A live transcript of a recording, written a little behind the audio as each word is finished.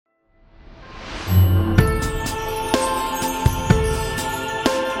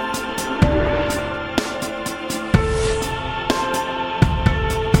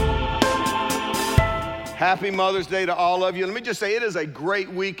Happy Mother's Day to all of you. Let me just say, it is a great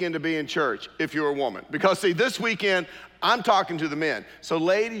weekend to be in church if you're a woman. Because see, this weekend, I'm talking to the men. So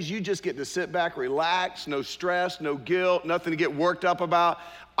ladies, you just get to sit back, relax, no stress, no guilt, nothing to get worked up about.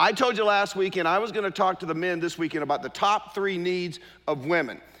 I told you last weekend I was gonna talk to the men this weekend about the top 3 needs of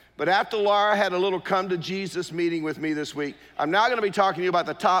women. But after Laura had a little come to Jesus meeting with me this week, I'm now gonna be talking to you about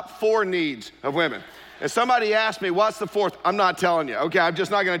the top 4 needs of women. And somebody asked me, what's the 4th? I'm not telling you, okay? I'm just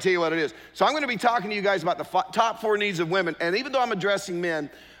not gonna tell you what it is. So I'm gonna be talking to you guys about the top 4 needs of women. And even though I'm addressing men,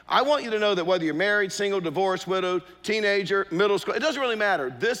 I want you to know that whether you're married, single, divorced, widowed, teenager, middle school, it doesn't really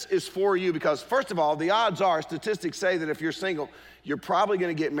matter. This is for you because first of all, the odds are, statistics say that if you're single, you're probably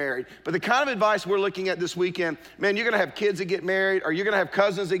gonna get married. But the kind of advice we're looking at this weekend, man, you're gonna have kids that get married, or you're gonna have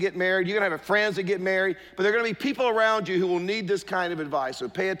cousins that get married, you're gonna have friends that get married, but there are gonna be people around you who will need this kind of advice. So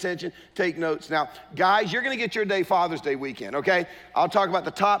pay attention, take notes. Now, guys, you're gonna get your day Father's Day weekend, okay? I'll talk about the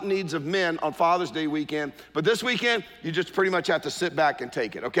top needs of men on Father's Day weekend, but this weekend, you just pretty much have to sit back and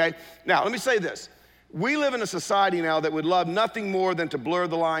take it, okay? Now, let me say this. We live in a society now that would love nothing more than to blur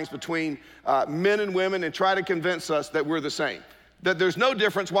the lines between men and women and try to convince us that we're the same. That there's no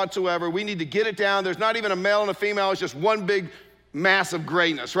difference whatsoever. We need to get it down. There's not even a male and a female. It's just one big mass of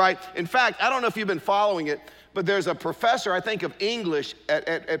grayness, right? In fact, I don't know if you've been following it, but there's a professor, I think, of English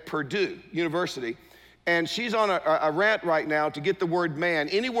at Purdue University, and she's on a rant right now to get the word man.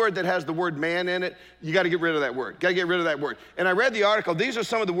 Any word that has the word man in it, you got to get rid of that word. Got to get rid of that word. And I read the article. These are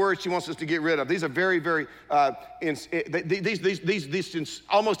some of the words she wants us to get rid of. These are very, very, these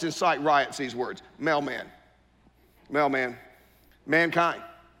almost incite riots, these words. Mailman, mailman. Mankind,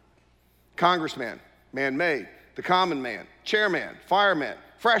 congressman, man-made, the common man, chairman, fireman,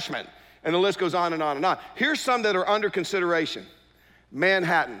 freshman, and the list goes on and on and on. Here's some that are under consideration.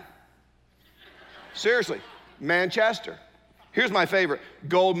 Manhattan. Seriously, Manchester. Here's my favorite,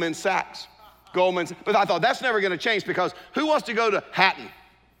 Goldman Sachs. But I thought that's never gonna change because who wants to go to Hatton,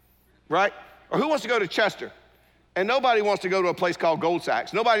 right? Or who wants to go to Chester? And nobody wants to go to a place called Gold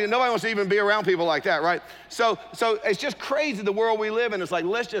Sachs. Nobody wants to even be around people like that, right? So it's just crazy the world we live in. It's like,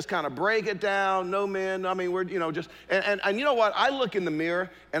 let's just kind of break it down. No men, I mean, we're, just, and you know what? I look in the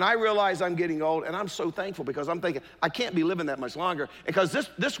mirror and I realize I'm getting old and I'm so thankful because I'm thinking, I can't be living that much longer because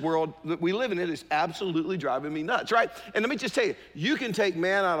this world that we live in, it is absolutely driving me nuts, right? And let me just tell you, you can take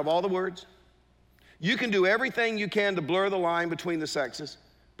man out of all the words. You can do everything you can to blur the line between the sexes.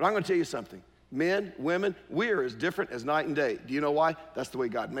 But I'm gonna tell you something. Men, women, we are as different as night and day. Do you know why? That's the way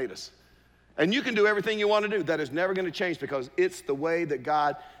God made us. And you can do everything you want to do. That is never going to change because it's the way that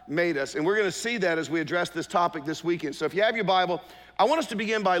God made us. And we're going to see that as we address this topic this weekend. So if you have your Bible, I want us to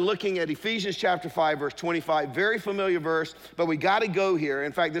begin by looking at Ephesians chapter 5, verse 25. Very familiar verse, but we got to go here.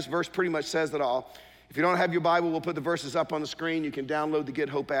 In fact, this verse pretty much says it all. If you don't have your Bible, we'll put the verses up on the screen. You can download the Get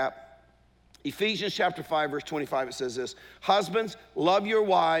Hope app. Ephesians chapter 5, verse 25, it says this, husbands, love your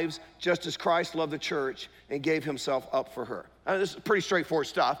wives just as Christ loved the church and gave himself up for her. Now, this is pretty straightforward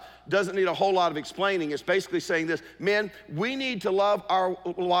stuff. Doesn't need a whole lot of explaining. It's basically saying this, men, we need to love our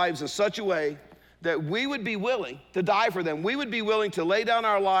wives in such a way that we would be willing to die for them. We would be willing to lay down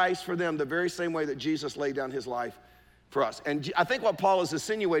our lives for them the very same way that Jesus laid down his life for us. And I think what Paul is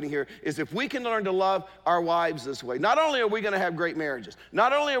insinuating here is if we can learn to love our wives this way, not only are we gonna have great marriages,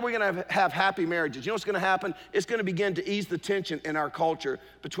 not only are we gonna have happy marriages, you know what's gonna happen? It's gonna begin to ease the tension in our culture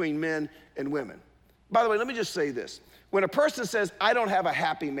between men and women. By the way, let me just say this. When a person says, I don't have a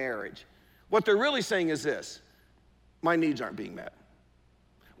happy marriage, what they're really saying is this, my needs aren't being met.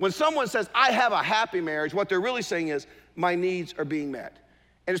 When someone says, I have a happy marriage, what they're really saying is, my needs are being met.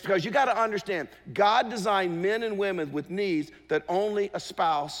 And it's because you got to understand, God designed men and women with needs that only a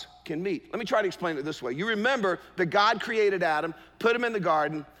spouse can meet. Let me try to explain it this way. You remember that God created Adam, put him in the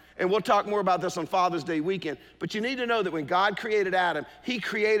garden, and we'll talk more about this on Father's Day weekend, but you need to know that when God created Adam, he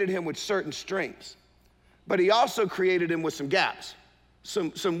created him with certain strengths, but he also created him with some gaps,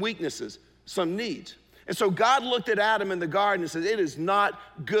 some weaknesses, some needs. And so God looked at Adam in the garden and said, it is not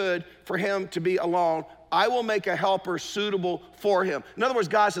good for him to be alone. I will make a helper suitable for him. In other words,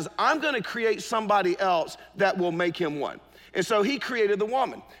 God says, I'm gonna create somebody else that will make him one. And so he created the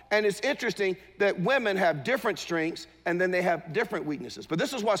woman. And it's interesting that women have different strengths and then they have different weaknesses. But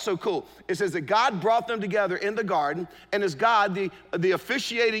this is what's so cool. It says that God brought them together in the garden, and as God, the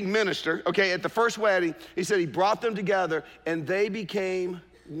officiating minister, okay, at the first wedding, he said he brought them together and they became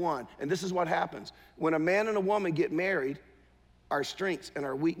one. And this is what happens. When a man and a woman get married, our strengths and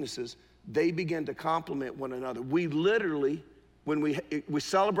our weaknesses, they begin to complement one another. We literally, when we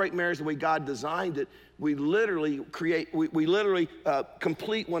celebrate marriage the way God designed it, we literally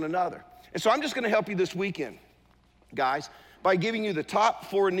complete one another. And so I'm just gonna help you this weekend, guys, by giving you the top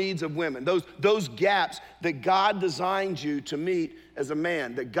 4 needs of women, those gaps that God designed you to meet as a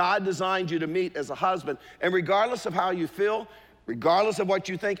man, that God designed you to meet as a husband. And regardless of how you feel, regardless of what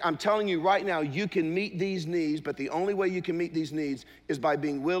you think, I'm telling you right now, you can meet these needs, but the only way you can meet these needs is by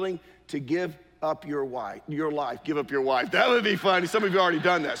being willing to give up your life. Give up your wife. That would be funny. Some of you already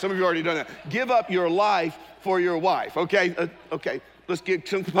done that. Give up your life for your wife, okay? Okay, let's get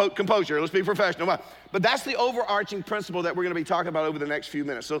some composure. Let's be professional. But that's the overarching principle that we're going to be talking about over the next few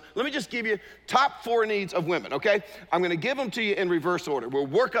minutes. So let me just give you top 4 needs of women, okay? I'm going to give them to you in reverse order. We'll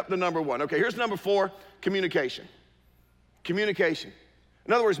work up to number 1. Okay, here's number 4, communication. Communication.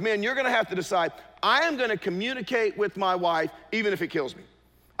 In other words, men, you're going to have to decide, I am going to communicate with my wife even if it kills me.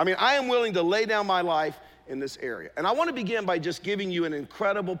 I mean, I am willing to lay down my life in this area. And I want to begin by just giving you an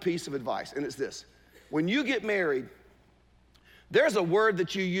incredible piece of advice, and it's this. When you get married, there's a word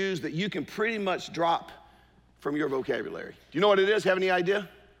that you use that you can pretty much drop from your vocabulary. Do you know what it is? Have any idea?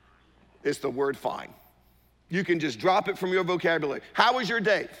 It's the word fine. You can just drop it from your vocabulary. How was your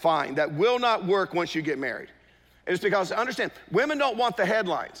day? Fine. That will not work once you get married. And it's because, understand, women don't want the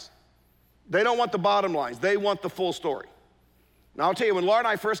headlines. They don't want the bottom lines. They want the full story. Now, I'll tell you, when Laura and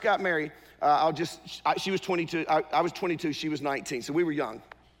I first got married, she was 22. I was 22. She was 19, so we were young.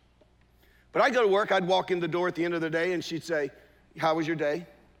 But I'd go to work. I'd walk in the door at the end of the day, and she'd say, how was your day?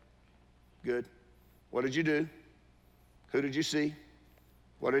 Good. What did you do? Who did you see?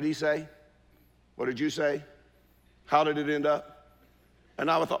 What did he say? What did you say? How did it end up?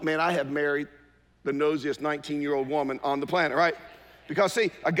 And I thought, man, I have married the nosiest 19-year-old woman on the planet, right? Because, see,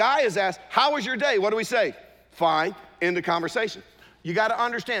 a guy is asked, how was your day? What do we say? Fine. End the conversation. You got to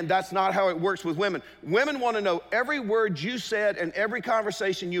understand that's not how it works with women. Women want to know every word you said and every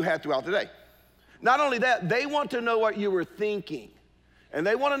conversation you had throughout the day. Not only that, they want to know what you were thinking. And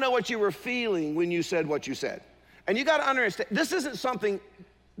they want to know what you were feeling when you said what you said. And you got to understand, this isn't something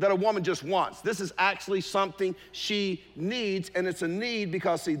that a woman just wants. This is actually something she needs, and it's a need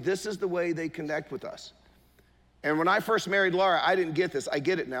because, see, this is the way they connect with us. And when I first married Laura, I didn't get this. I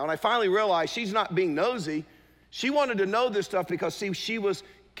get it now. And I finally realized she's not being nosy. She wanted to know this stuff because, see, she was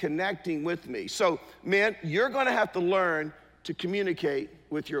connecting with me. So, men, you're going to have to learn to communicate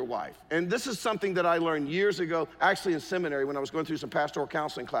with your wife. And this is something that I learned years ago, actually in seminary when I was going through some pastoral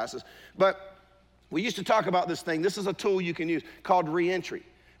counseling classes. But we used to talk about this thing. This is a tool you can use called reentry.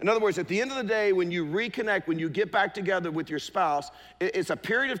 In other words, at the end of the day, when you reconnect, when you get back together with your spouse, it's a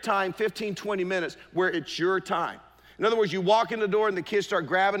period of time, 15, 20 minutes, where it's your time. In other words, you walk in the door and the kids start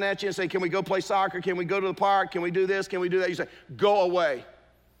grabbing at you and say, can we go play soccer? Can we go to the park? Can we do this? Can we do that? You say, go away.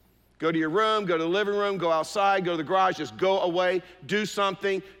 Go to your room, go to the living room, go outside, go to the garage, just go away, do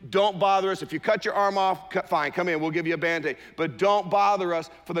something. Don't bother us. If you cut your arm off, fine, come in, we'll give you a Band-Aid. But don't bother us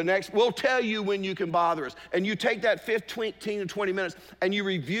for the next, we'll tell you when you can bother us. And you take that 15 to 20 minutes and you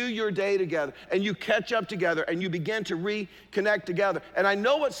review your day together and you catch up together and you begin to reconnect together. And I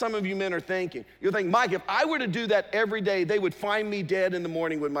know what some of you men are thinking. You're thinking, Mike, if I were to do that every day, they would find me dead in the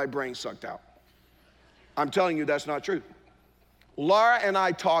morning with my brain sucked out. I'm telling you that's not true. Laura and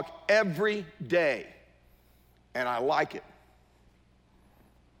I talk every day, and I like it.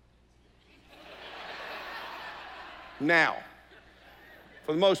 Now,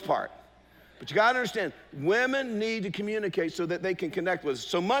 for the most part. But you gotta understand, women need to communicate so that they can connect with us.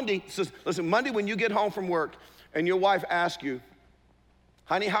 So Monday, when you get home from work and your wife asks you,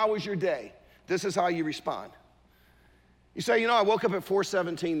 honey, how was your day? This is how you respond. You say, I woke up at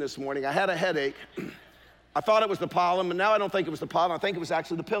 4:17 this morning. I had a headache. I thought it was the pollen, but now I don't think it was the pollen. I think it was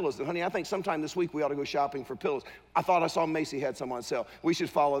actually the pillows. And honey, I think sometime this week we ought to go shopping for pillows. I thought I saw Macy had some on sale. We should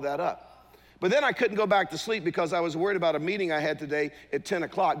follow that up. But then I couldn't go back to sleep because I was worried about a meeting I had today at 10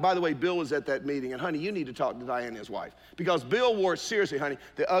 o'clock. By the way, Bill was at that meeting. And honey, you need to talk to Diana, his wife. Because Bill wore, seriously, honey,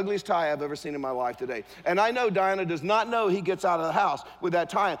 the ugliest tie I've ever seen in my life today. And I know Diana does not know he gets out of the house with that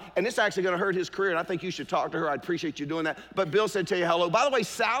tie. And it's actually going to hurt his career. And I think you should talk to her. I'd appreciate you doing that. But Bill said, tell you hello. By the way,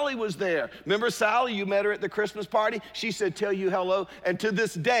 Sally was there. Remember Sally? You met her at the Christmas party. She said, tell you hello. And to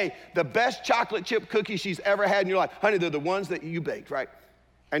this day, the best chocolate chip cookies she's ever had in your life. Honey, they're the ones that you baked, right?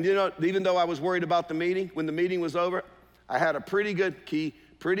 And even though I was worried about the meeting, when the meeting was over, I had a pretty good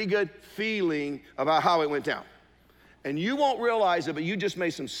feeling about how it went down. And you won't realize it, but you just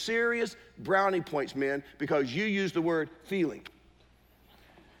made some serious brownie points, men, because you used the word feeling.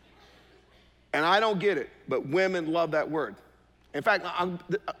 And I don't get it, but women love that word. In fact,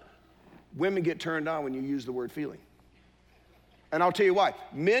 women get turned on when you use the word feeling. And I'll tell you why.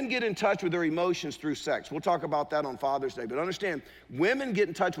 Men get in touch with their emotions through sex. We'll talk about that on Father's Day. But understand, women get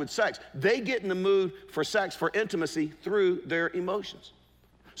in touch with sex. They get in the mood for sex, for intimacy, through their emotions.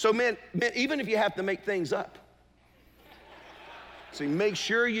 So men, even if you have to make things up, See, make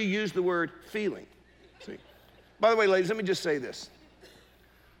sure you use the word feeling. See. By the way, ladies, let me just say this.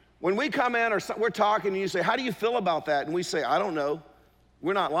 When we come in or we're talking and you say, how do you feel about that? And we say, I don't know.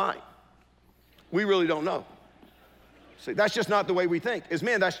 We're not lying. We really don't know. See, that's just not the way we think. As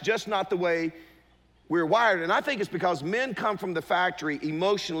men, that's just not the way we're wired. And I think it's because men come from the factory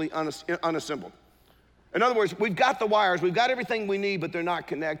emotionally unassembled. In other words, we've got the wires, we've got everything we need, but they're not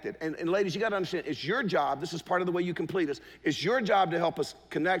connected. And ladies, you gotta understand, it's your job, this is part of the way you complete us, it's your job to help us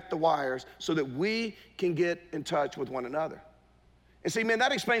connect the wires so that we can get in touch with one another. And see, man,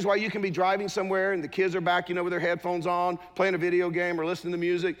 that explains why you can be driving somewhere and the kids are back, with their headphones on, playing a video game or listening to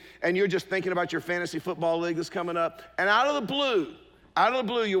music, and you're just thinking about your fantasy football league that's coming up. And out of the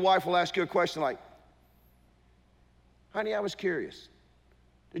blue, your wife will ask you a question like, honey, I was curious.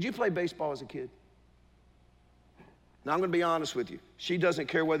 Did you play baseball as a kid? Now, I'm gonna be honest with you. She doesn't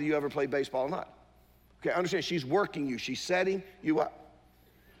care whether you ever play baseball or not. Okay, understand, she's working you. She's setting you up.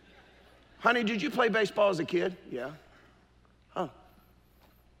 Honey, did you play baseball as a kid? Yeah. Huh.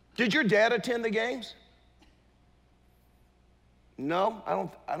 Did your dad attend the games? No,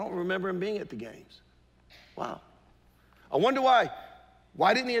 I don't remember him being at the games. Wow. I wonder why.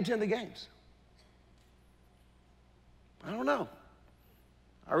 Why didn't he attend the games? I don't know.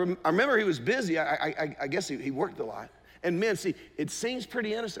 I remember he was busy. I guess he worked a lot. And men, see, it seems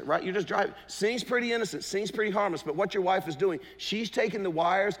pretty innocent, right? You're just driving. Seems pretty innocent, seems pretty harmless. But what your wife is doing, she's taking the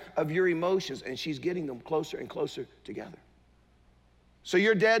wires of your emotions and she's getting them closer and closer together. So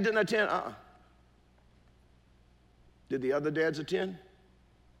your dad didn't attend? Did the other dads attend?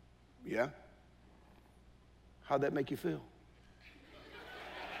 Yeah. How'd that make you feel?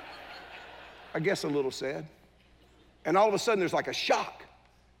 I guess a little sad. And all of a sudden there's like a shock.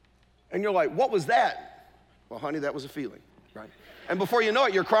 And you're like, what was that? Well, honey, that was a feeling, right? And before you know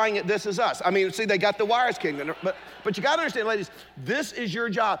it, you're crying at This Is Us. I mean, see, they got the wires kingdom. But you got to understand, ladies, this is your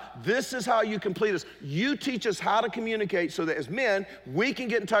job. This is how you complete us. You teach us how to communicate so that as men, we can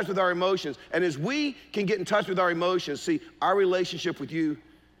get in touch with our emotions. And as we can get in touch with our emotions, see, our relationship with you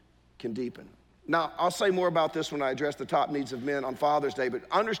can deepen. Now, I'll say more about this when I address the top needs of men on Father's Day. But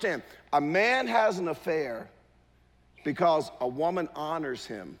understand, a man has an affair because a woman honors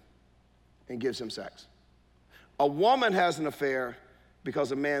him and gives him sex. A woman has an affair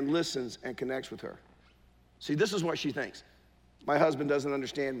because a man listens and connects with her. See, this is what she thinks. My husband doesn't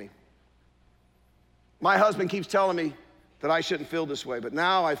understand me. My husband keeps telling me that I shouldn't feel this way, but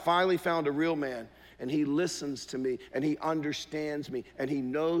now I finally found a real man, and he listens to me, and he understands me, and he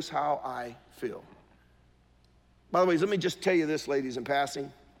knows how I feel. By the way, let me just tell you this, ladies, in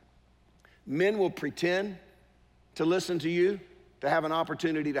passing. Men will pretend to listen to you to have an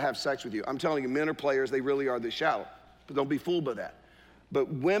opportunity to have sex with you. I'm telling you, men are players, they really are this shallow. But don't be fooled by that.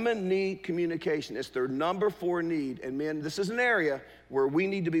 But women need communication. It's their number 4 need. And men, this is an area where we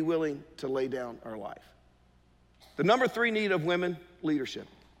need to be willing to lay down our life. The number 3 need of women, leadership.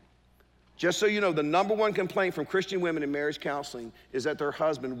 Just so you know, the number 1 complaint from Christian women in marriage counseling is that their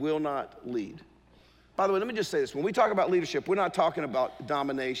husband will not lead. By the way, let me just say this. When we talk about leadership, we're not talking about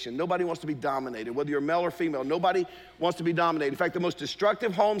domination. Nobody wants to be dominated. Whether you're male or female, nobody wants to be dominated. In fact, the most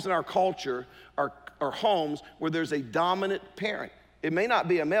destructive homes in our culture are homes where there's a dominant parent. It may not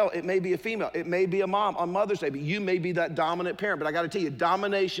be a male, it may be a female. It may be a mom on Mother's Day, but you may be that dominant parent. But I gotta tell you,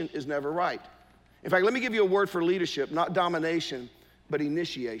 domination is never right. In fact, let me give you a word for leadership, not domination, but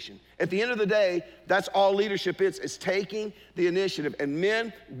initiation. At the end of the day, that's all leadership is. It's taking the initiative. And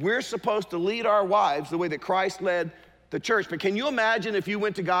men, we're supposed to lead our wives the way that Christ led the church. But can you imagine if you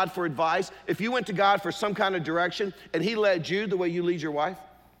went to God for advice, if you went to God for some kind of direction, and he led you the way you lead your wife?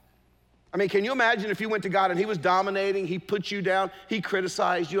 I mean, can you imagine if you went to God and he was dominating, he put you down, he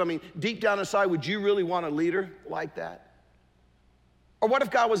criticized you? I mean, deep down inside, would you really want a leader like that? Or what if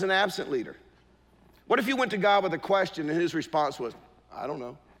God was an absent leader? What if you went to God with a question and his response was, I don't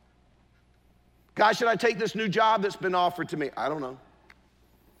know. God, should I take this new job that's been offered to me? I don't know.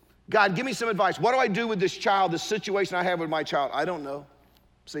 God, give me some advice. What do I do with this child, this situation I have with my child? I don't know.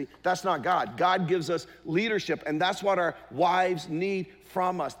 See, that's not God. God gives us leadership, and that's what our wives need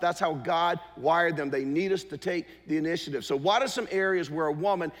from us. That's how God wired them. They need us to take the initiative. So what are some areas where a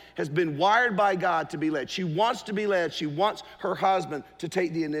woman has been wired by God to be led? She wants to be led. She wants her husband to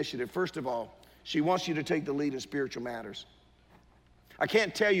take the initiative. First of all, she wants you to take the lead in spiritual matters. I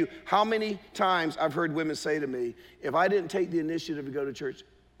can't tell you how many times I've heard women say to me, if I didn't take the initiative to go to church,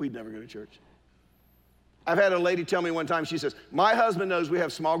 we'd never go to church. I've had a lady tell me one time, she says, my husband knows we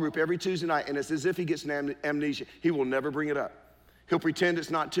have small group every Tuesday night, and it's as if he gets an amnesia. He will never bring it up. He'll pretend it's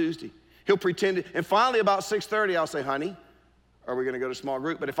not Tuesday. He'll pretend it, and finally about 6:30, I'll say, honey, Are we going to go to small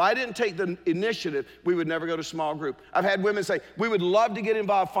group? But if I didn't take the initiative, we would never go to small group. I've had women say, we would love to get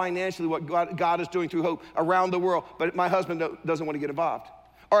involved financially, what God is doing through Hope around the world, but my husband doesn't want to get involved.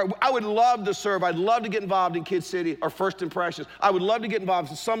 Or I would love to serve. I'd love to get involved in Kid City or First Impressions. I would love to get involved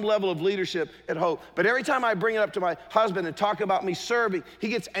in some level of leadership at Hope. But every time I bring it up to my husband and talk about me serving, he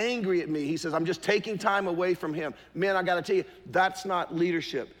gets angry at me. He says, I'm just taking time away from him. Man, I got to tell you, that's not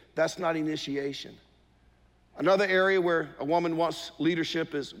leadership. That's not initiation. Another area where a woman wants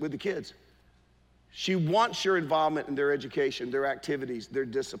leadership is with the kids. She wants your involvement in their education, their activities, their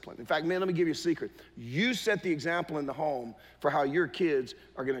discipline. In fact, man, let me give you a secret. You set the example in the home for how your kids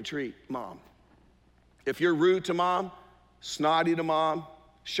are going to treat mom. If you're rude to mom, snotty to mom,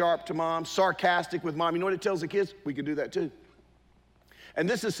 sharp to mom, sarcastic with mom, you know what it tells the kids? We can do that too. And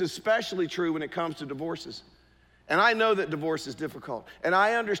this is especially true when it comes to divorces. And I know that divorce is difficult. And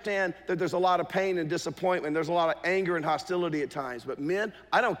I understand that there's a lot of pain and disappointment. There's a lot of anger and hostility at times. But men,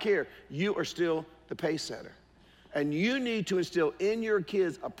 I don't care. You are still the pace setter. And you need to instill in your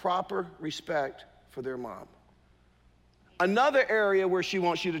kids a proper respect for their mom. Another area where she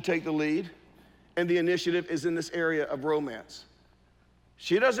wants you to take the lead and the initiative is in this area of romance.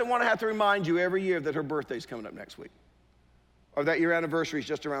 She doesn't want to have to remind you every year that her birthday's coming up next week, or that your anniversary is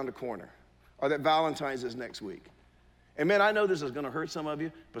just around the corner, or that Valentine's is next week. And man, I know this is going to hurt some of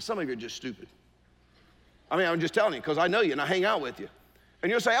you, but some of you are just stupid. I mean, I'm just telling you because I know you and I hang out with you. And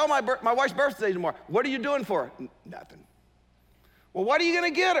you'll say, oh, my wife's birthday tomorrow. What are you doing for her? Nothing. Well, what are you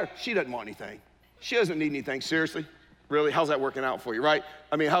going to get her? She doesn't want anything. She doesn't need anything. Seriously? Really? How's that working out for you, right?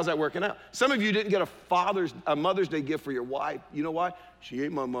 I mean, how's that working out? Some of you didn't get a Mother's Day gift for your wife. You know why? She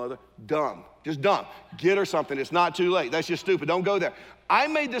ain't my mother. Dumb. Just dumb. Get her something. It's not too late. That's just stupid. Don't go there. I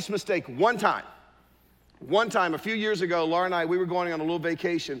made this mistake one time. One time, a few years ago, Laura and I, we were going on a little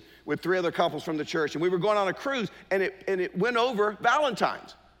vacation with 3 other couples from the church, and we were going on a cruise, and it went over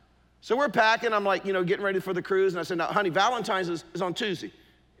Valentine's. So we're packing. I'm like, getting ready for the cruise, and I said, now, honey, Valentine's is on Tuesday.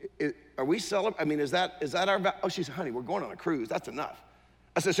 Are we celebrating? I mean, is that our? Oh, she said, honey, we're going on a cruise. That's enough.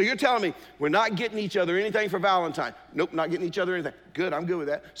 I said, so you're telling me we're not getting each other anything for Valentine? Nope, not getting each other anything. Good, I'm good with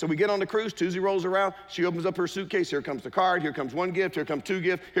that. So we get on the cruise, Tuesday rolls around, she opens up her suitcase, here comes the card, here comes 1 gift, here comes 2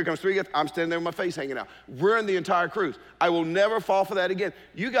 gifts, here comes 3 gifts. I'm standing there with my face hanging out. We're in the entire cruise. I will never fall for that again.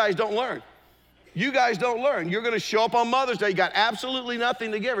 You guys don't learn. You guys don't learn. You're gonna show up on Mother's Day, you got absolutely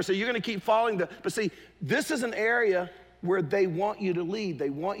nothing to give her, so you're gonna keep falling. But see, this is an area where they want you to lead. They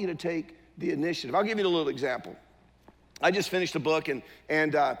want you to take the initiative. I'll give you a little example. I just finished a book,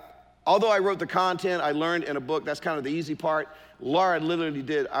 and although I wrote the content, I learned in a book, that's kind of the easy part. Laura literally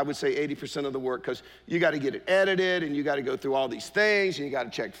did, I would say, 80% of the work, because you got to get it edited, and you got to go through all these things, and you got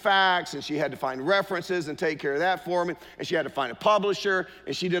to check facts, and she had to find references and take care of that for me, and she had to find a publisher,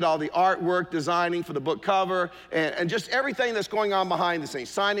 and she did all the artwork, designing for the book cover, and just everything that's going on behind the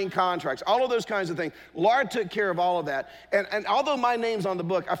scenes, signing contracts, all of those kinds of things. Laura took care of all of that, and although my name's on the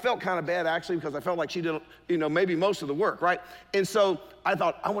book, I felt kind of bad, actually, because I felt like she did, maybe most of the work, right? And so I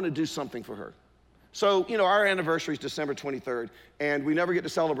thought, I want to do something for her. So, our anniversary is December 23rd, and we never get to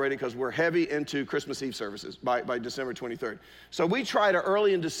celebrate it because we're heavy into Christmas Eve services by December 23rd. So we try to,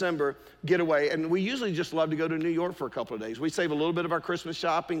 early in December, get away, and we usually just love to go to New York for a couple of days. We save a little bit of our Christmas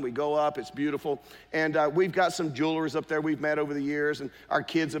shopping. We go up. It's beautiful. And we've got some jewelers up there we've met over the years, and our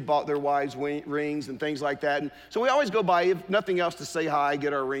kids have bought their wives rings and things like that. And so we always go by, if nothing else, to say hi,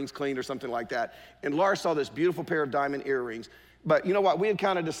 get our rings cleaned or something like that. And Laura saw this beautiful pair of diamond earrings. But you know what? We had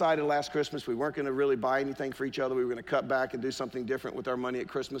kind of decided last Christmas we weren't going to really buy anything for each other. We were going to cut back and do something different with our money at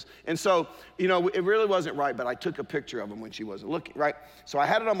Christmas. And so, it really wasn't right, but I took a picture of them when she wasn't looking, right? So I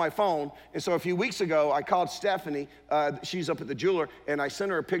had it on my phone. And so a few weeks ago, I called Stephanie. She's up at the jeweler, and I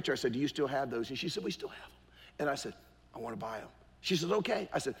sent her a picture. I said, do you still have those? And she said, we still have them. And I said, I want to buy them. She said, okay.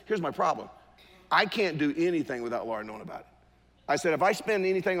 I said, here's my problem. I can't do anything without Laura knowing about it. I said, if I spend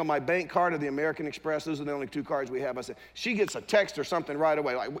anything on my bank card or the American Express, those are the only 2 cards we have. I said, she gets a text or something right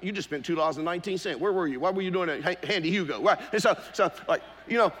away. Like, you just spent $2.19. Where were you? Why were you doing that? Handy Hugo. Right? And so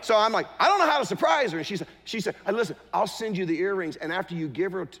I'm like, I don't know how to surprise her. And she said, hey, listen, I'll send you the earrings. And after you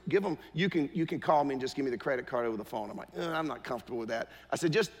give them, you can call me and just give me the credit card over the phone. I'm like, I'm not comfortable with that. I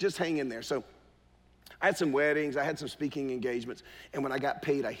said, just hang in there. So I had some weddings, I had some speaking engagements, and when I got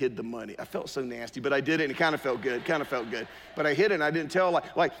paid, I hid the money. I felt so nasty, but I did it, and it kind of felt good, But I hid it, and I didn't tell,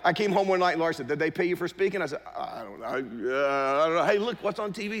 like I came home one night, and Laura said, did they pay you for speaking? I said, I don't know. Hey, look, what's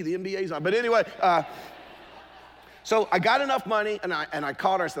on TV? The NBA's on. But anyway, so I got enough money, and I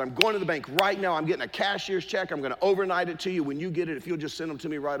called her. I said, I'm going to the bank right now. I'm getting a cashier's check. I'm going to overnight it to you. When you get it, if you'll just send them to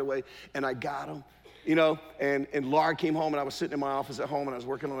me right away. And I got them. And Laura came home, and I was sitting in my office at home, and I was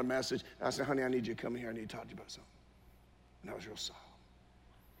working on a message. And I said, honey, I need you to come here. I need to talk to you about something. And I was real solemn.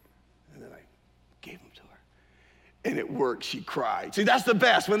 And then I gave them to her. And it worked. She cried. See, that's the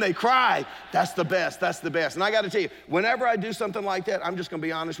best. When they cry, that's the best. That's the best. And I got to tell you, whenever I do something like that, I'm just going to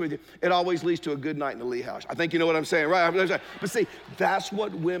be honest with you, it always leads to a good night in the Lee house. I think you know what I'm saying, right? But see, that's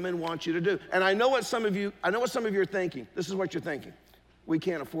what women want you to do. And I know what some of you are thinking. This is what you're thinking. We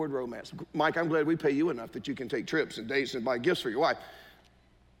can't afford romance. Mike, I'm glad we pay you enough that you can take trips and dates and buy gifts for your wife.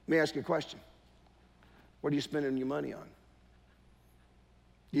 Let me ask you a question. What are you spending your money on?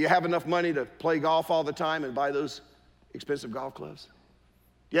 Do you have enough money to play golf all the time and buy those expensive golf clubs?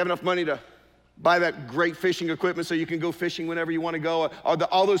 Do you have enough money to buy that great fishing equipment so you can go fishing whenever you want to go? Or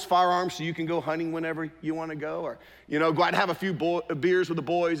all those firearms so you can go hunting whenever you want to go? Or, go out and have a few beers with the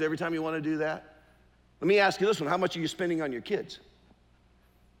boys every time you want to do that? Let me ask you this one. How much are you spending on your kids?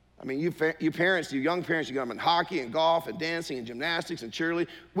 I mean, you parents, you young parents, you got them in hockey and golf and dancing and gymnastics and cheerleading.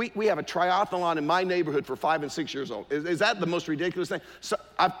 We have a triathlon in my neighborhood for 5 and 6 years old. Is that the most ridiculous thing? So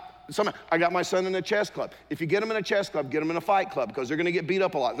I got my son in a chess club. If you get him in a chess club, get him in a fight club because they're going to get beat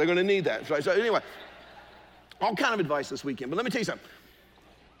up a lot. They're going to need that. So anyway, all kind of advice this weekend. But let me tell you something.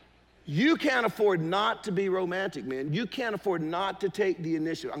 You can't afford not to be romantic, man. You can't afford not to take the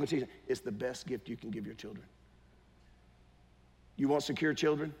initiative. I'm going to tell you something. It's the best gift you can give your children. You want secure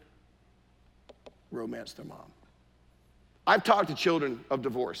children? Romance their mom. I've talked to children of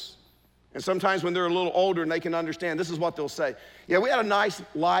divorce. And sometimes when they're a little older and they can understand, this is what they'll say. Yeah, we had a nice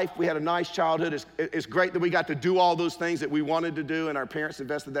life. We had a nice childhood. It's great that we got to do all those things that we wanted to do and our parents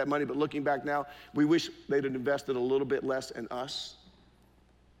invested that money. But looking back now, we wish they'd have invested a little bit less in us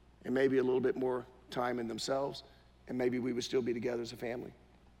and maybe a little bit more time in themselves. And maybe we would still be together as a family.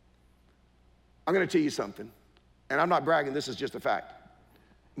 I'm going to tell you something. And I'm not bragging. This is just a fact.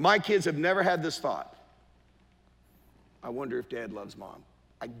 My kids have never had this thought. I wonder if dad loves mom.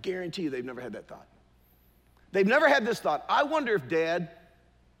 I guarantee you they've never had that thought. They've never had this thought. I wonder if dad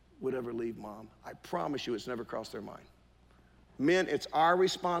would ever leave mom. I promise you it's never crossed their mind. Men, it's our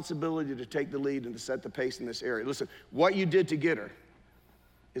responsibility to take the lead and to set the pace in this area. Listen, what you did to get her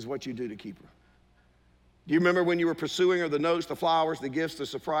is what you do to keep her. Do you remember when you were pursuing her, the notes, the flowers, the gifts, the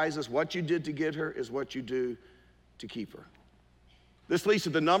surprises? What you did to get her is what you do to keep her. This leads to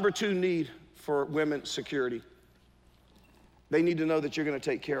the number 2 need for women, security. They need to know that you're going to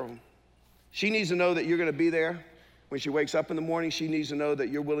take care of them. She needs to know that you're going to be there when she wakes up in the morning. She needs to know that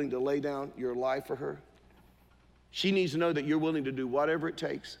you're willing to lay down your life for her. She needs to know that you're willing to do whatever it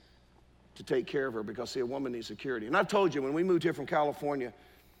takes to take care of her because, see, a woman needs security. And I've told you, when we moved here from California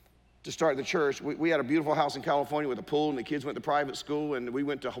to start the church, we had a beautiful house in California with a pool, and the kids went to private school, and we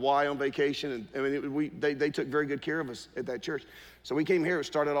went to Hawaii on vacation, and they took very good care of us at that church. So we came here and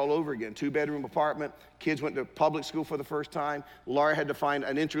started all over again, 2-bedroom apartment. Kids went to public school for the first time. Laura had to find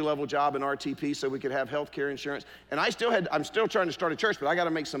an entry-level job in RTP so we could have health care insurance. And I'm still trying to start a church, but I got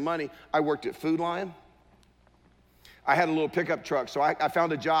to make some money. I worked at Food Lion. I had a little pickup truck, so I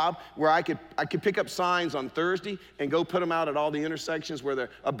found a job where I could pick up signs on Thursday and go put them out at all the intersections where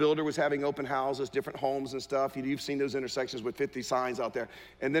a builder was having open houses, different homes and stuff. You've seen those intersections with 50 signs out there.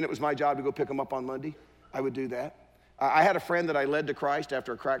 And then it was my job to go pick them up on Monday. I would do that. I had a friend that I led to Christ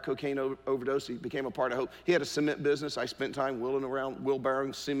after a crack cocaine overdose. He became a part of Hope. He had a cement business. I spent time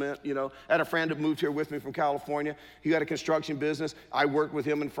wheelbarrowing cement, I had a friend that moved here with me from California. He had a construction business. I worked with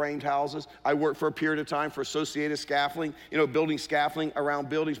him in framed houses. I worked for a period of time for Associated Scaffolding, building scaffolding around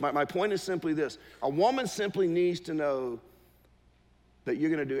buildings. My point is simply this. A woman simply needs to know that you're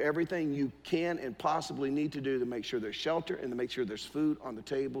going to do everything you can and possibly need to do to make sure there's shelter and to make sure there's food on the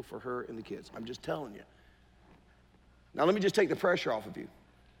table for her and the kids. I'm just telling you. Now, let me just take the pressure off of you.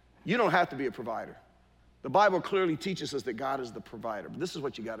 You don't have to be a provider. The Bible clearly teaches us that God is the provider, but this is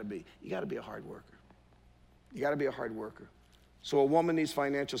what you got to be. You got to be a hard worker. You got to be a hard worker. So a woman needs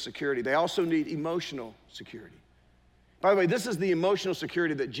financial security. They also need emotional security. By the way, this is the emotional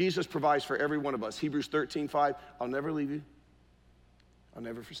security that Jesus provides for every one of us. Hebrews 13:5, I'll never leave you. I'll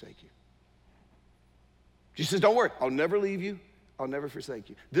never forsake you. Jesus says, don't worry, I'll never leave you. I'll never forsake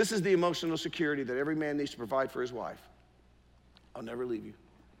you. This is the emotional security that every man needs to provide for his wife. I'll never leave you.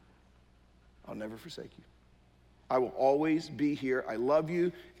 I'll never forsake you. I will always be here. I love you,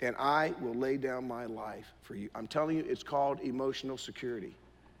 and I will lay down my life for you. I'm telling you, it's called emotional security.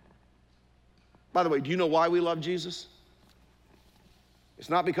 By the way, do you know why we love Jesus? It's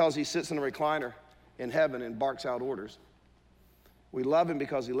not because he sits in a recliner in heaven and barks out orders. We love him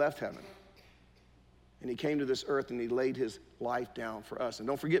because he left heaven. And he came to this earth and he laid his life down for us. And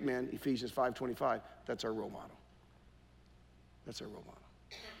don't forget, man, Ephesians 5:25, that's our role model. That's our role model.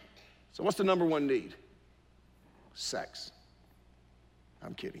 So what's the number 1 need? Sex.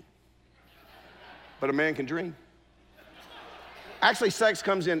 I'm kidding. But a man can dream. Actually, sex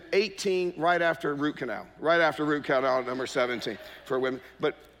comes in 18 right after root canal number 17 for women.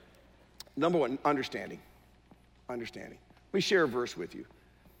 But number one, understanding. Let me share a verse with you.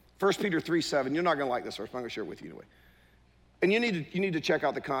 1 Peter 3:7. You're not going to like this verse, but I'm going to share it with you anyway. And you need to check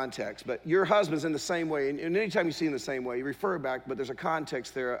out the context. But your husband's in the same way, and anytime you see in the same way, you refer back, but there's a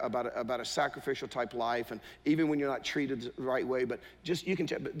context there about a sacrificial type life, and even when you're not treated the right way, but just you can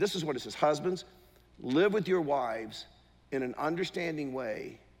check. But this is what it says. Husbands, live with your wives in an understanding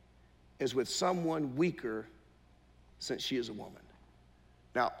way as with someone weaker, since she is a woman.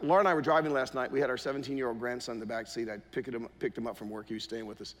 Now, Laura and I were driving last night. We had our 17-year-old grandson in the back seat. I picked him up from work. He was staying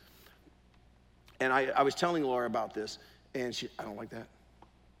with us. And I was telling Laura about this, and I don't like that.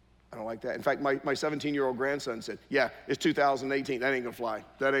 I don't like that. In fact, my 17-year-old grandson said, yeah, it's 2018. That ain't gonna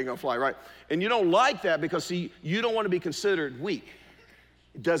fly, right? And you don't like that because, see, you don't want to be considered weak.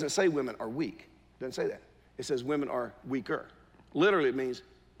 It doesn't say women are weak. It doesn't say that. It says women are weaker. Literally, it means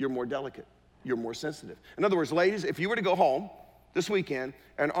you're more delicate. You're more sensitive. In other words, ladies, if you were to go home this weekend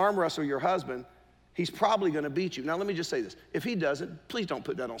and arm wrestle your husband, he's probably going to beat you. Now, let me just say this. If he doesn't, please don't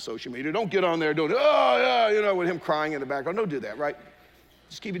put that on social media. Don't get on there doing, oh, yeah, with him crying in the background. Don't do that, right?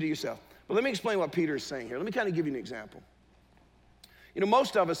 Just keep it to yourself. But let me explain what Peter is saying here. Let me kind of give you an example. You know,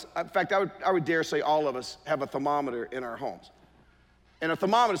 most of us, in fact, I would dare say all of us have a thermometer in our homes. And a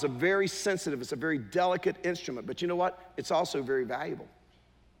thermometer is a very sensitive, it's a very delicate instrument. But you know what? It's also very valuable.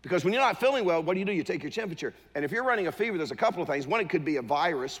 Because when you're not feeling well, what do? You take your temperature. And if you're running a fever, there's a couple of things. One, it could be a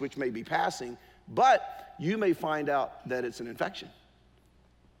virus, which may be passing, but you may find out that it's an infection.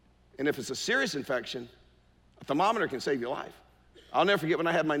 And if it's a serious infection, a thermometer can save your life. I'll never forget when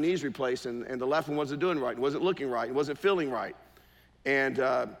I had my knees replaced and the left one wasn't doing right, wasn't looking right, wasn't feeling right. And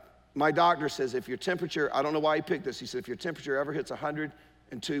my doctor says, if your temperature, I don't know why he picked this, he said, if your temperature ever hits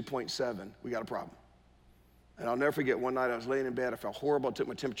 102.7, we got a problem. And I'll never forget, one night I was laying in bed, I felt horrible, I took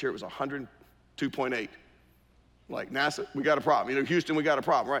my temperature, it was 102.8. Like, NASA, we got a problem. You know, Houston, we got a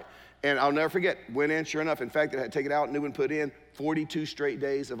problem, right? And I'll never forget, went in, sure enough, in fact, I had to take it out, new one put in, 42 straight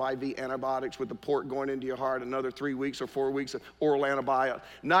days of IV antibiotics with the port going into your heart, another 3 weeks or 4 weeks of oral antibiotics,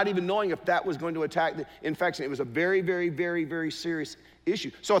 not even knowing if that was going to attack the infection. It was a very, very, very, very serious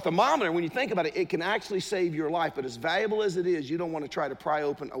issue. So a thermometer, when you think about it, it can actually save your life, but as valuable as it is, you don't want to try to pry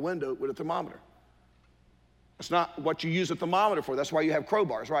open a window with a thermometer. That's not what you use a thermometer for. That's why you have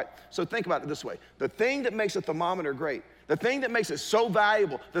crowbars, right? So think about it this way. The thing that makes a thermometer great, the thing that makes it so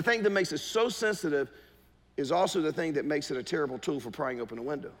valuable, the thing that makes it so sensitive is also the thing that makes it a terrible tool for prying open a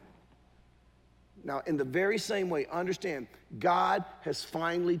window. Now, in the very same way, understand, God has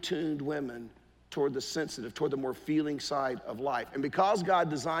finely tuned women toward the sensitive, toward the more feeling side of life. And because God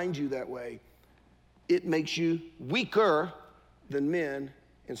designed you that way, it makes you weaker than men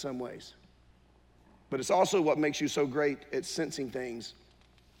in some ways. But it's also what makes you so great at sensing things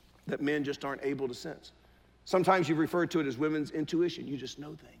that men just aren't able to sense. Sometimes you refer to it as women's intuition. You just know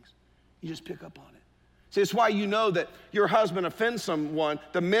things. You just pick up on it. See, it's why you know that your husband offends someone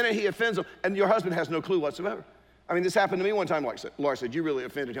the minute he offends them, and your husband has no clue whatsoever. I mean, this happened to me one time. Like Laura said, you really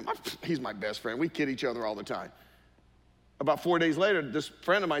offended him. He's my best friend. We kid each other all the time. About 4 days later, this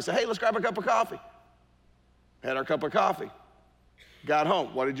friend of mine said, hey, let's grab a cup of coffee. Had our cup of coffee. Got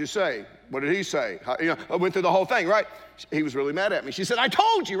home. What did you say? What did he say? I went through the whole thing, right? He was really mad at me. She said, I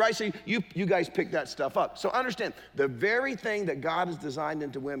told you, right? So you guys picked that stuff up. So understand, the very thing that God has designed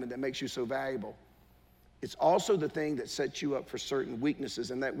into women that makes you so valuable, it's also the thing that sets you up for certain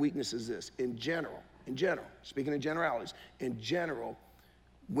weaknesses, and that weakness is this. In general, speaking in generalities, in general,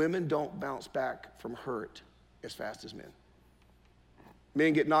 women don't bounce back from hurt as fast as men.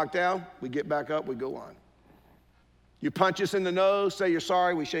 Men get knocked down, we get back up, we go on. You punch us in the nose, say you're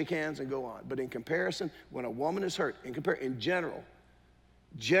sorry, we shake hands and go on. But in comparison, when a woman is hurt,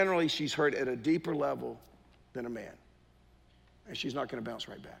 generally she's hurt at a deeper level than a man. And she's not gonna bounce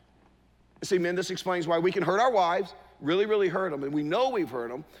right back. See, men, this explains why we can hurt our wives, really, really hurt them, and we know we've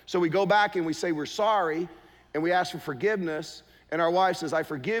hurt them. So we go back and we say we're sorry, and we ask for forgiveness, and our wife says, I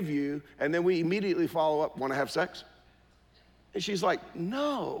forgive you, and then we immediately follow up, wanna have sex? And she's like,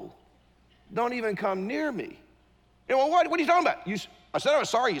 no, don't even come near me. You know, what are you talking about? I said I was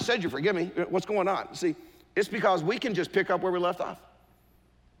sorry, you said you forgive me. What's going on? See, it's because we can just pick up where we left off.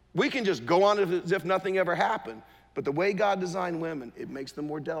 We can just go on as if nothing ever happened. But the way God designed women, it makes them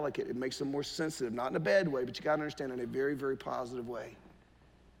more delicate. It makes them more sensitive, not in a bad way, but you got to understand in a very, very positive way.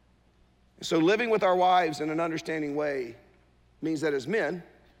 So living with our wives in an understanding way means that as men,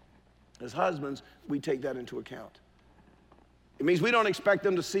 as husbands, we take that into account. It means we don't expect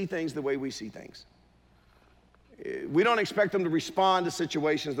them to see things the way we see things. We don't expect them to respond to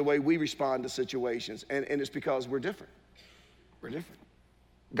situations the way we respond to situations, and it's because we're different. We're different.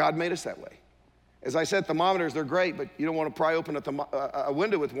 God made us that way. As I said, thermometers, they're great, but you don't want to pry open a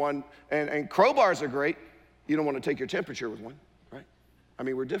window with one. And crowbars are great. You don't want to take your temperature with one, right? I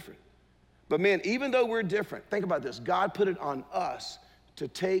mean, we're different. But man, even though we're different, think about this. God put it on us to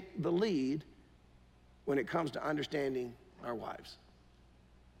take the lead when it comes to understanding our wives.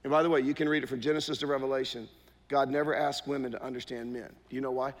 And by the way, you can read it from Genesis to Revelation. God never asked women to understand men. Do you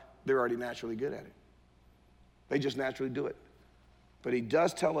know why? They're already naturally good at it. They just naturally do it. But he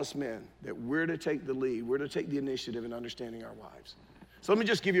does tell us men that we're to take the lead. We're to take the initiative in understanding our wives. So let me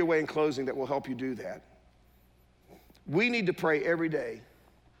just give you a way in closing that will help you do that. We need to pray every day,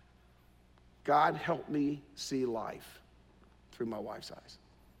 God, help me see life through my wife's eyes.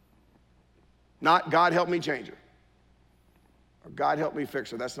 Not God, help me change her. Or God, help me fix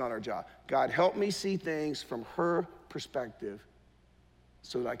her. That's not our job. God, help me see things from her perspective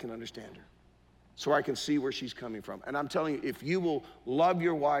so that I can understand her, so I can see where she's coming from. And I'm telling you, if you will love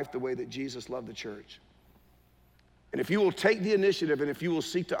your wife the way that Jesus loved the church, and if you will take the initiative and if you will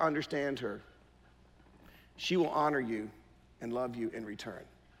seek to understand her, she will honor you and love you in return.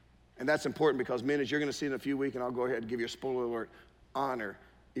 And that's important because, men, as you're going to see in a few weeks, and I'll go ahead and give you a spoiler alert, honor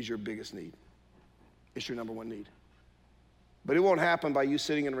is your biggest need. It's your number one need. But it won't happen by you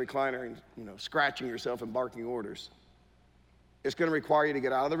sitting in a recliner and, scratching yourself and barking orders. It's going to require you to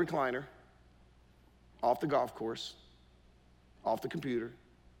get out of the recliner, off the golf course, off the computer,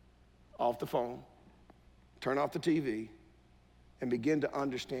 off the phone, turn off the TV, and begin to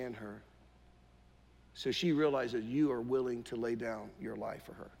understand her so she realizes you are willing to lay down your life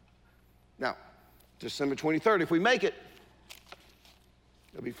for her. Now, December 23rd, if we make it,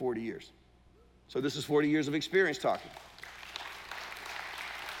 it'll be 40 years. So this is 40 years of experience talking.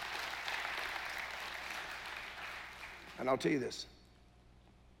 And I'll tell you this,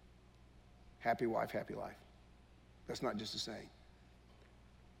 happy wife, happy life. That's not just a saying.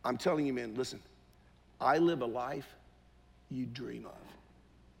 I'm telling you, men, listen, I live a life you dream of.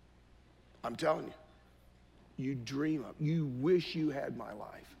 I'm telling you, you dream of. You wish you had my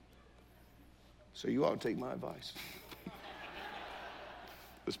life. So you ought to take my advice.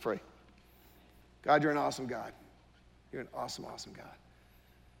 Let's pray. God, you're an awesome God. You're an awesome, awesome God.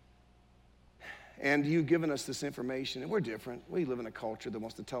 And you've given us this information, and we're different. We live in a culture that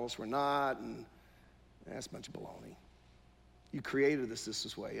wants to tell us we're not, and that's a bunch of baloney. You created us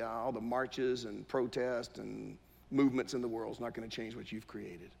this way. All the marches and protests and movements in the world is not going to change what you've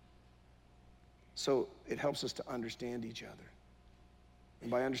created. So it helps us to understand each other. And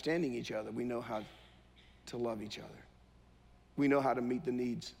by understanding each other, we know how to love each other. We know how to meet the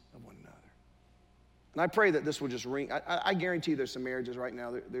needs of one another. And I pray that this will just ring. I guarantee there's some marriages right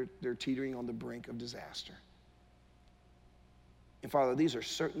now, they're teetering on the brink of disaster. And Father, these are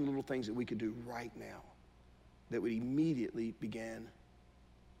certain little things that we could do right now that would immediately begin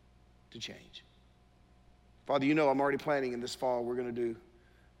to change. Father, you know I'm already planning in this fall, we're going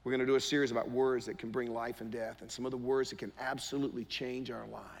to do a series about words that can bring life and death, and some of the words that can absolutely change our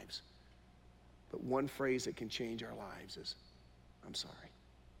lives. But one phrase that can change our lives is, I'm sorry.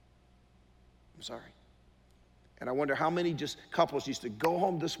 I'm sorry. And I wonder how many just couples used to go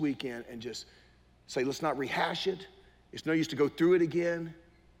home this weekend and just say, let's not rehash it. It's no use to go through it again.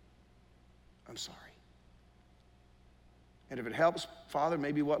 I'm sorry. And if it helps, Father,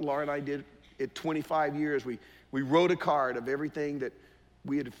 maybe what Laura and I did at 25 years, we wrote a card of everything that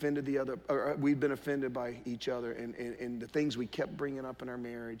we had offended the other, or we'd been offended by each other, and the things we kept bringing up in our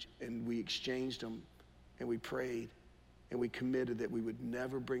marriage, and we exchanged them, and we prayed, and we committed that we would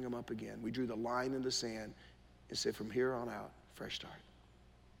never bring them up again. We drew the line in the sand and said, from here on out, fresh start.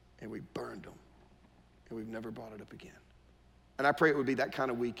 And we burned them, and we've never brought it up again. And I pray it would be that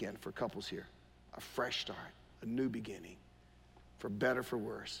kind of weekend for couples here, a fresh start, a new beginning, for better, for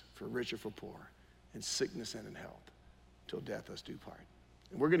worse, for richer, for poor, in sickness and in health, till death us do part.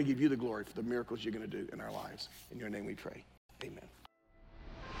 And we're going to give you the glory for the miracles you're going to do in our lives. In your name we pray. Amen.